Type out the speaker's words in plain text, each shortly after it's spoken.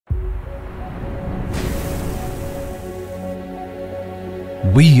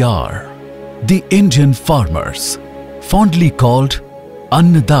We are the Indian farmers, fondly called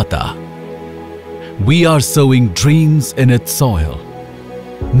Annadata. We are sowing dreams in its soil,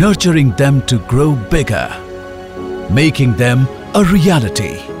 nurturing them to grow bigger, making them a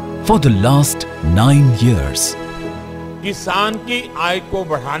reality for the last 9 years. किसान की आय को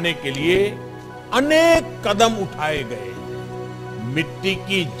बढ़ाने के लिए अनेक कदम उठाए गए। मिट्टी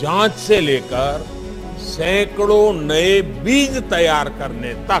की जांच से लेकर सैकड़ों नए बीज तैयार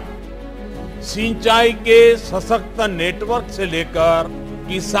करने तक, सिंचाई के सशक्त नेटवर्क से लेकर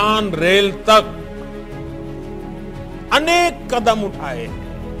किसान रेल तक अनेक कदम उठाए।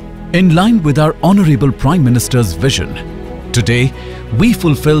 In line with our Honorable Prime Minister's vision, today we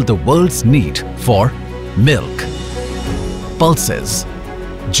fulfill the world's need for milk, pulses,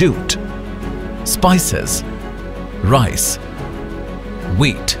 jute, spices, rice,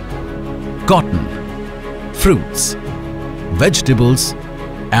 wheat, cotton, fruits, vegetables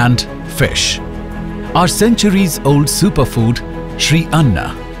and fish. Our centuries-old superfood, Shri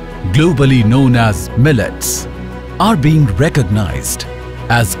Anna, globally known as millets, are being recognized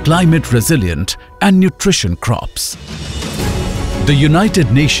as climate-resilient and nutrition crops. The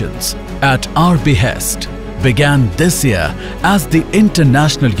United Nations, at our behest, began this year as the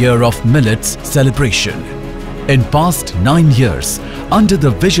International Year of Millets celebration. In past 9 years, under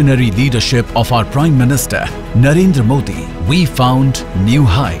the visionary leadership of our Prime Minister, Narendra Modi, we found new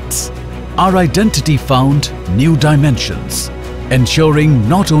heights. Our identity found new dimensions, ensuring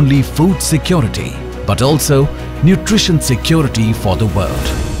not only food security, but also nutrition security for the world.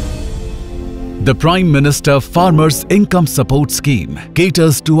 The Prime Minister Farmers Income Support Scheme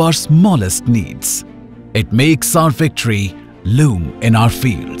caters to our smallest needs. It makes our victory loom in our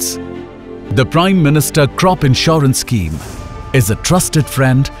fields. The Prime Minister Crop Insurance Scheme is a trusted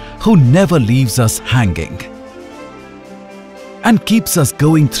friend who never leaves us hanging and keeps us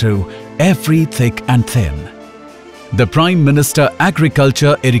going through every thick and thin. The Prime Minister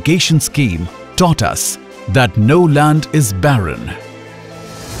Agriculture Irrigation Scheme taught us that no land is barren.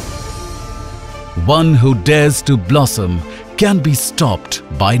 One who dares to blossom can be stopped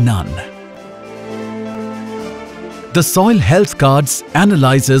by none. The Soil Health Cards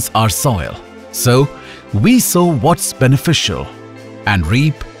analyzes our soil, so we sow what's beneficial and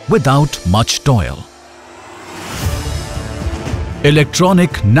reap without much toil.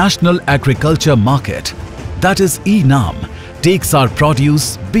 Electronic National Agriculture Market, that is ENAM, takes our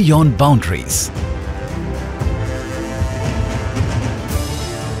produce beyond boundaries.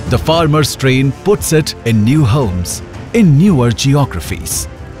 The farmer's train puts it in new homes, in newer geographies.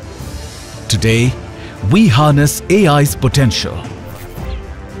 Today, we harness AI's potential.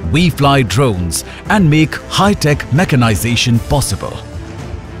 We fly drones and make high-tech mechanization possible.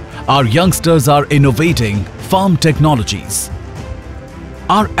 Our youngsters are innovating farm technologies.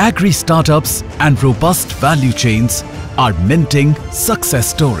 Our agri-startups and robust value chains are minting success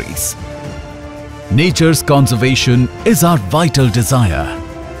stories. Nature's conservation is our vital desire.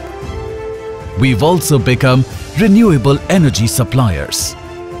 We've also become renewable energy suppliers.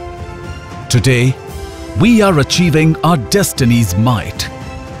 Today, we are achieving our destiny's might.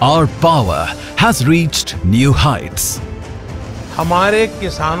 Our power has reached new heights. हमारे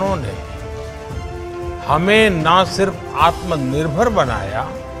किसानों ने हमें न सिर्फ आत्मनिर्भर बनाया,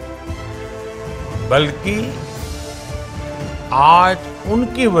 बल्कि आज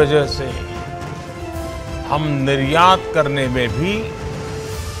उनकी वजह से हम निर्यात करने में भी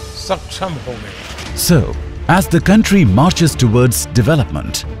सक्षम हो गए। So, as the country marches towards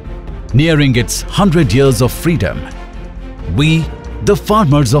development, nearing its 100 years of freedom, we, the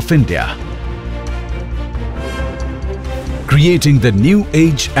farmers of India, creating the new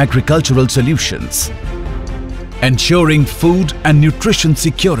age agricultural solutions, ensuring food and nutrition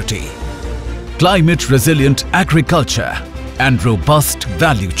security, climate resilient agriculture and robust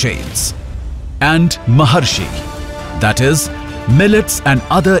value chains, and Maharshi, that is, Millets and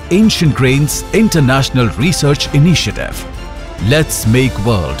Other Ancient Grains International Research Initiative. Let's make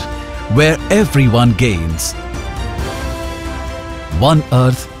world where everyone gains. One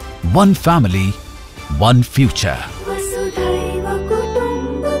earth, one family, one future.